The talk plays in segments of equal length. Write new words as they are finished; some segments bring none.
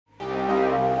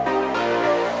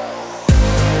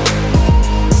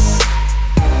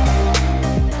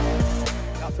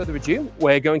further ado,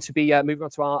 we're going to be moving on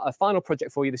to our final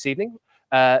project for you this evening,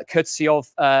 courtesy of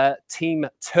Team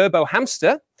Turbo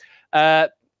Hamster.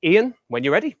 Ian, when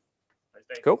you're ready.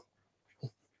 Cool.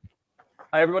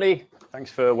 Hi, everybody. Thanks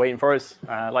for waiting for us.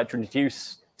 I'd like to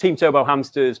introduce Team Turbo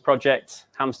Hamster's project,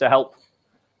 Hamster Help.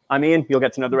 I'm Ian. You'll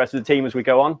get to know the rest of the team as we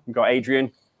go on. We've got Adrian,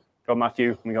 we've got Matthew,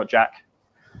 and we've got Jack.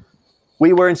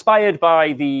 We were inspired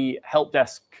by the help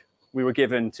desk we were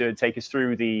given to take us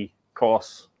through the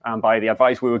course and by the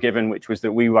advice we were given, which was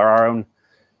that we were our own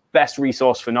best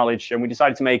resource for knowledge. And we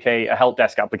decided to make a help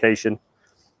desk application.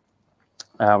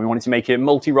 We wanted to make it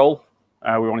multi-role.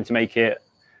 We wanted to make it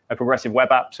a progressive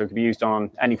web app, so it could be used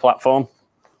on any platform.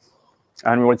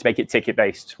 And we wanted to make it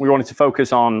ticket-based. We wanted to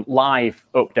focus on live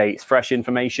updates, fresh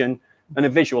information, and a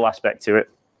visual aspect to it.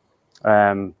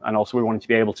 And also we wanted to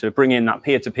be able to bring in that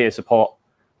peer-to-peer support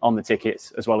on the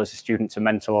tickets, as well as a student to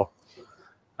mentor.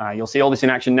 You'll see all this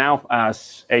in action now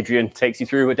as Adrian takes you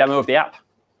through a demo of the app.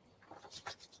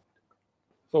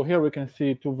 So here we can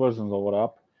see two versions of our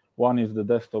app. One is the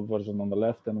desktop version on the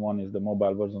left, and one is the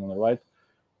mobile version on the right.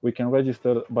 We can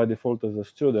register by default as a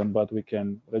student, but we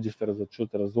can register as a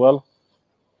tutor as well.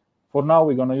 For now,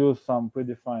 we're going to use some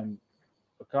predefined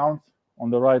accounts.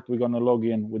 On the right, we're going to log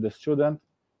in with the student.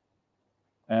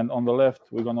 And on the left,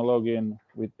 we're going to log in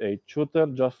with a tutor,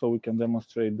 just so we can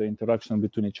demonstrate the interaction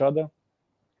between each other.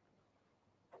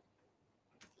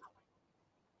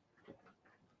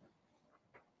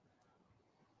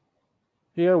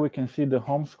 Here we can see the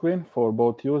home screen for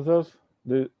both users.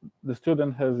 The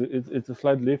student has, it's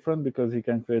slightly different because he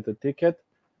can create a ticket.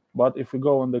 But if we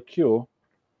go on the queue,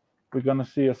 we're going to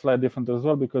see a slightly different as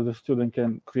well, because the student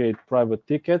can create private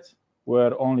tickets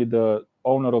where only the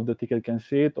owner of the ticket can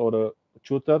see it, or a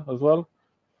tutor as well.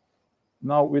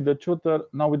 Now with the tutor,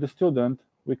 now with the student,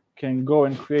 we can go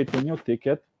and create a new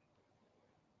ticket.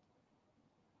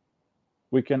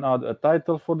 We can add a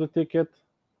title for the ticket,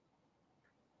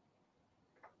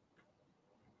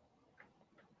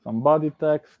 some body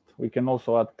text. We can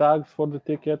also add tags for the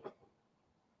ticket.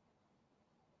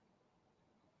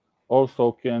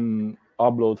 Also can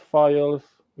upload files.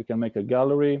 We can make a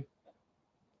gallery.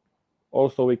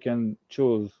 Also, we can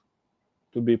choose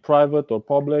to be private or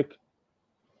public.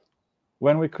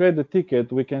 When we create the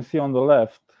ticket, we can see on the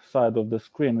left side of the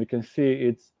screen, we can see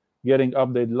it's getting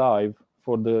updated live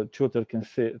for the tutor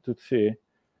to see.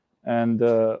 And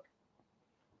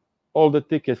all the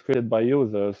tickets created by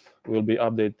users will be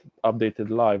updated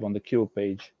live on the queue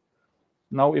page.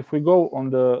 Now, if we go on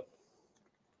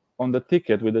the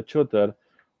ticket with the tutor,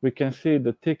 we can see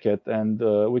the ticket, and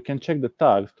we can check the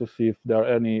tags to see if there are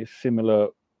any similar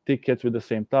tickets with the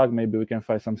same tag. Maybe we can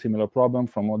find some similar problem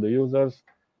from other users.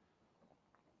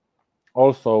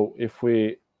 Also, if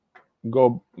we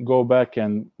go back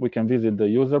and we can visit the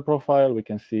user profile, we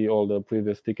can see all the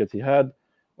previous tickets he had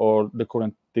or the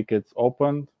current tickets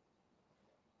opened.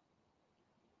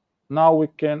 Now we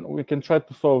can try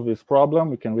to solve this problem.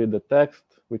 We can read the text,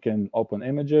 we can open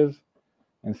images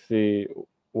and see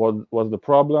what was the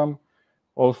problem.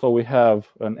 Also, we have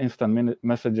an instant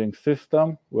messaging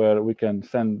system where we can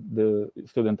send the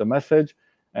student a message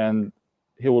and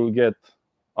he will get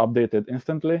updated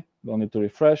instantly. Don't need to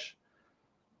refresh.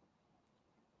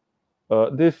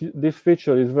 This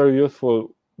feature is very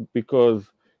useful because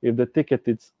if the ticket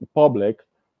is public,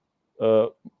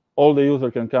 all the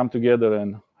users can come together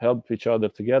and help each other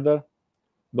together.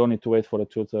 Don't need to wait for a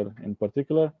tutor in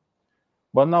particular.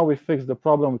 But now we fix the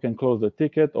problem. We can close the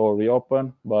ticket or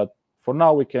reopen. But for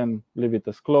now, we can leave it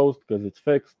as closed because it's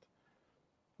fixed.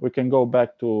 We can go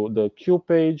back to the queue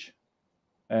page,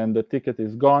 and the ticket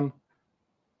is gone.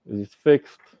 It's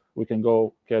fixed. We can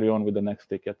go carry on with the next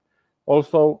ticket.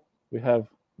 Also, we have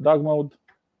dark mode,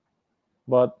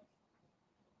 but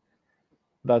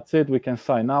that's it. We can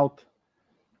sign out.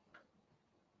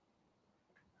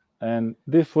 And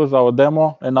this was our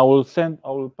demo, and I will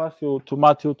pass you to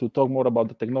Matthew to talk more about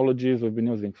the technologies we've been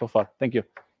using so far. Thank you.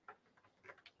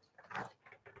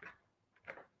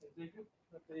 The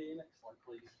next slide,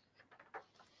 please.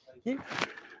 Thank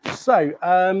you. So,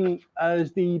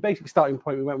 as the basic starting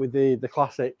point, we went with the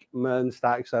classic MERN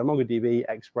stack, so MongoDB,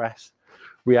 Express,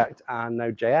 React, and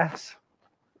Node.js.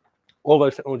 All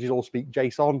those technologies all speak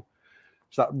JSON,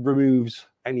 so that removes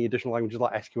any additional languages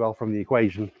like SQL from the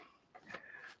equation.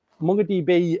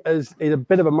 MongoDB is a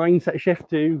bit of a mindset shift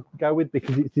to go with,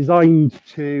 because it's designed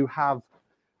to have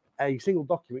a single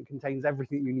document contains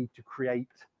everything you need to create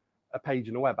a page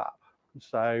in a web app.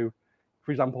 So,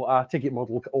 for example, our ticket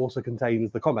model also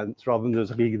contains the comments rather than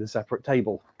just being in a separate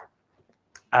table.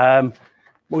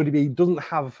 MongoDB doesn't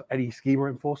have any schema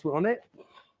enforcement on it,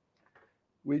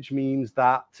 which means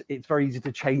that it's very easy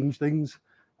to change things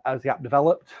as the app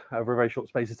developed over a very short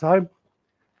space of time.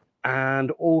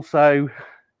 And also,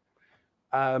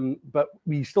 but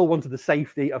we still wanted the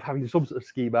safety of having some sort of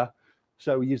schema.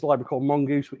 So we used a library called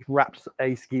Mongoose, which wraps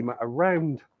a schema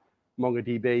around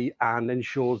MongoDB and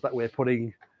ensures that we're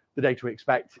putting the data we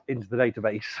expect into the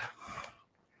database.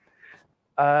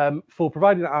 For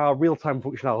providing our real-time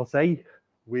functionality,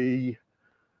 we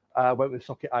went with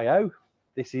Socket.io.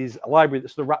 This is a library that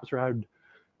sort of wraps around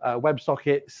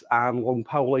WebSockets and long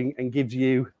polling and gives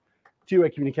you two-way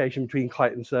communication between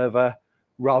client and server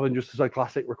rather than just as a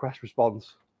classic request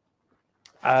response.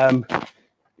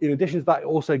 In addition to that, it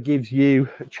also gives you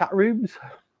chat rooms,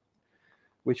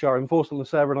 which are enforced on the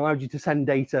server and allows you to send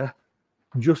data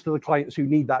just to the clients who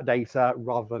need that data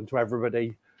rather than to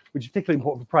everybody, which is particularly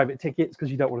important for private tickets because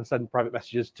you don't want to send private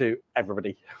messages to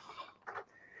everybody.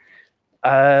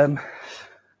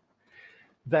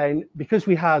 Then, because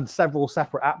we had several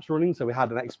separate apps running, so we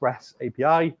had an Express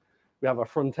API, we have our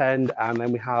front end, and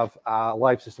then we have our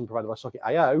live system provided by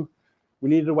Socket.io, we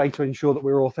needed a way to ensure that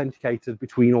we were authenticated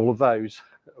between all of those.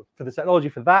 For the technology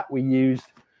for that, we used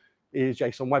is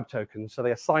JSON Web Tokens. So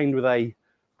they are signed with a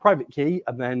private key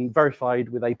and then verified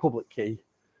with a public key,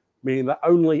 meaning that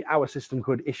only our system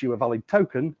could issue a valid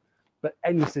token, but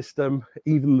any system,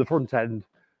 even the front end,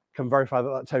 can verify that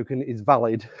that token is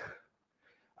valid.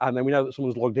 And then we know that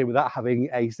someone's logged in without having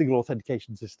a single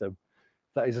authentication system.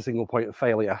 That is a single point of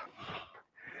failure.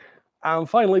 And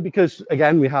finally, because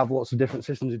again, we have lots of different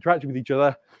systems interacting with each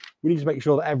other, we need to make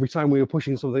sure that every time we were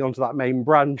pushing something onto that main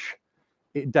branch,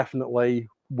 it definitely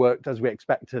worked as we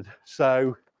expected.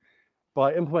 So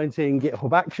by implementing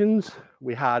GitHub Actions,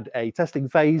 we had a testing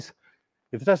phase.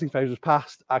 If the testing phase was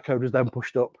passed, our code was then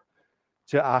pushed up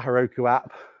to our Heroku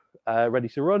app, ready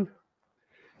to run.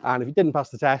 And if it didn't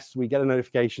pass the test, we get a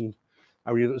notification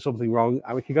and we knew there was something wrong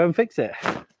and we could go and fix it.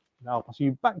 Now I'll pass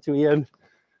you back to Ian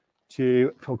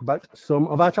to talk about some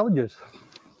of our challenges.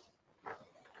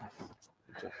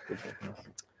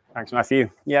 Thanks, Matthew.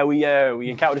 Yeah, we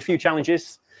encountered a few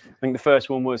challenges. I think the first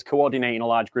one was coordinating a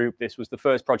large group. This was the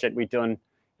first project we'd done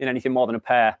in anything more than a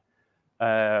pair.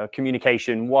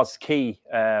 Communication was key,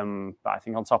 but I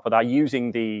think on top of that,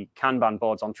 using the Kanban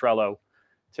boards on Trello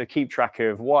to keep track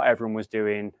of what everyone was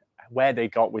doing, where they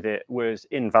got with it, was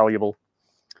invaluable.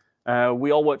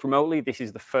 We all worked remotely. This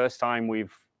is the first time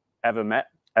we've ever met,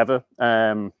 ever.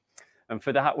 And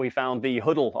for that, we found the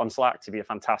huddle on Slack to be a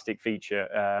fantastic feature.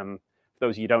 For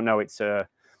those of you who don't know, it's a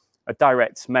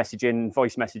direct messaging,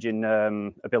 voice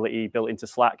messaging ability built into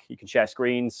Slack. You can share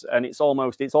screens, and it's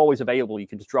always available. You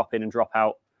can just drop in and drop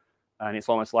out. And it's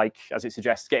almost like, as it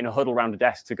suggests, getting a huddle around a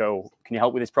desk to go, can you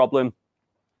help with this problem?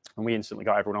 And we instantly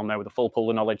got everyone on there with a full pool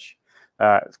of knowledge.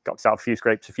 Got us out a few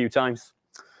scrapes a few times.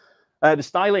 The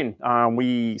styling,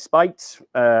 we spiked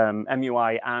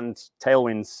MUI and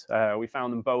Tailwinds. We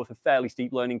found them both a fairly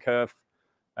steep learning curve.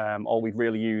 All we've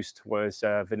really used was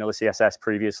vanilla CSS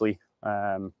previously.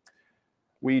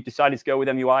 We decided to go with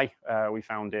MUI. We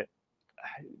found it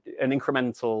an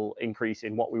incremental increase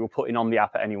in what we were putting on the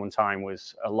app at any one time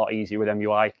was a lot easier with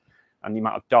MUI. And the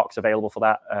amount of docs available for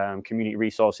that, community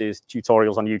resources,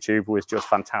 tutorials on YouTube was just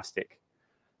fantastic.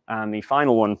 And the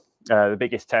final one, the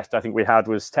biggest test I think we had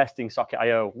was testing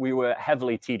Socket.io. We were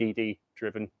heavily TDD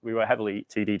driven. We were heavily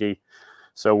TDD.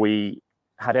 So we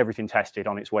had everything tested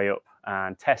on its way up.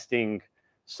 And testing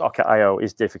Socket.io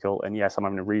is difficult. And yes, I'm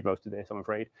having to read most of this, I'm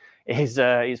afraid.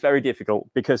 It's very difficult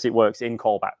because it works in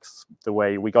callbacks. The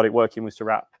way we got it working was to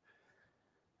wrap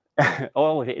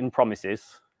all of it in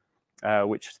promises,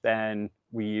 which then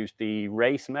we used the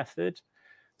race method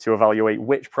to evaluate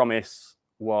which promise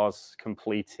was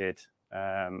completed.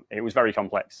 It was very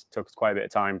complex, took us quite a bit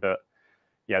of time, but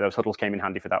yeah, those huddles came in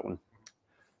handy for that one.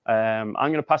 I'm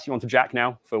going to pass you on to Jack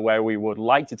now for where we would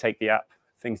like to take the app,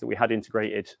 things that we had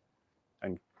integrated,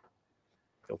 and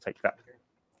he'll take that.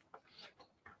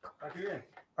 Thank you.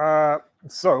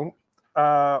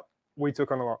 We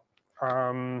took on a lot.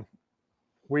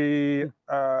 We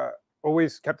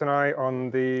always kept an eye on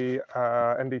the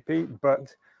MVP,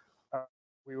 but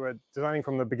we were designing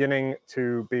from the beginning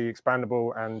to be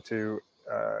expandable and to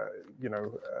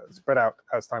spread out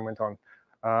as time went on.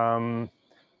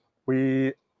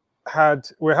 We're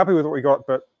happy with what we got,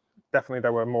 but definitely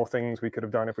there were more things we could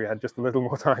have done if we had just a little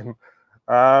more time.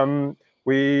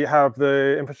 We have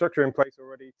the infrastructure in place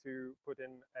already to put in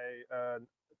a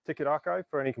ticket archive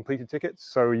for any completed tickets.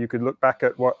 So you could look back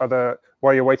at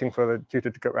while you're waiting for the tutor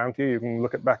to get around to you, you can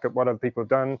look back at what other people have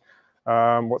done,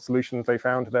 what solutions they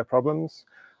found to their problems.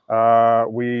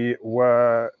 Would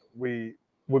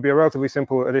be a relatively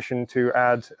simple addition to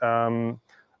add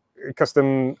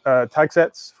custom tag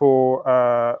sets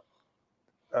for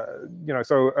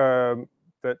so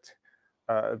that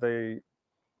the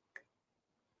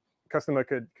customer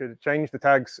could change the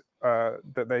tags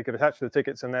that they could attach to the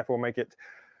tickets, and therefore make it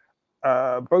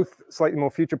both slightly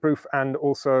more future-proof and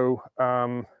also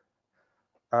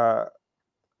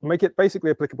make it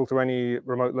basically applicable to any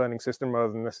remote learning system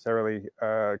rather than necessarily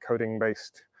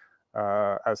coding-based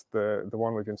as the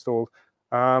one we've installed.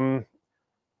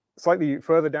 Slightly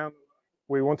further down,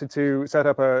 we wanted to set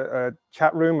up a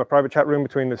chat room, a private chat room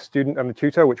between the student and the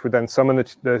tutor, which would then summon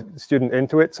the student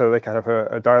into it, so they can have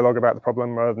a dialogue about the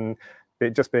problem rather than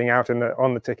it just being out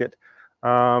on the ticket.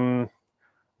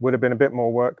 Would have been a bit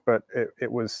more work, but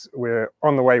we're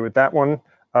on the way with that one.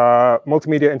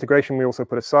 Multimedia integration we also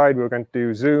put aside. We were going to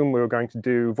do Zoom. We were going to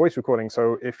do voice recording.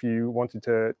 So if you wanted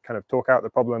to kind of talk out the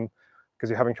problem because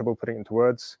you're having trouble putting it into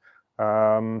words,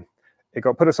 it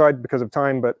got put aside because of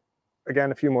time. But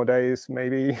again, a few more days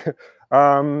maybe.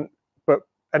 But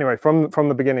anyway, from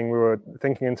the beginning, we were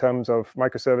thinking in terms of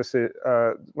microservice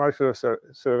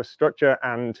structure,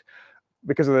 and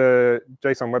because of the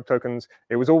JSON web tokens,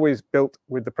 it was always built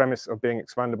with the premise of being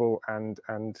expandable and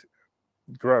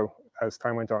grow as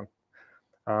time went on.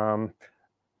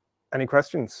 Any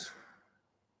questions?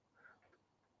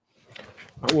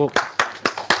 Well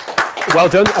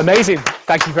done. Amazing.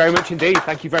 Thank you very much indeed.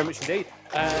 Thank you very much indeed.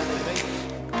 Amazing.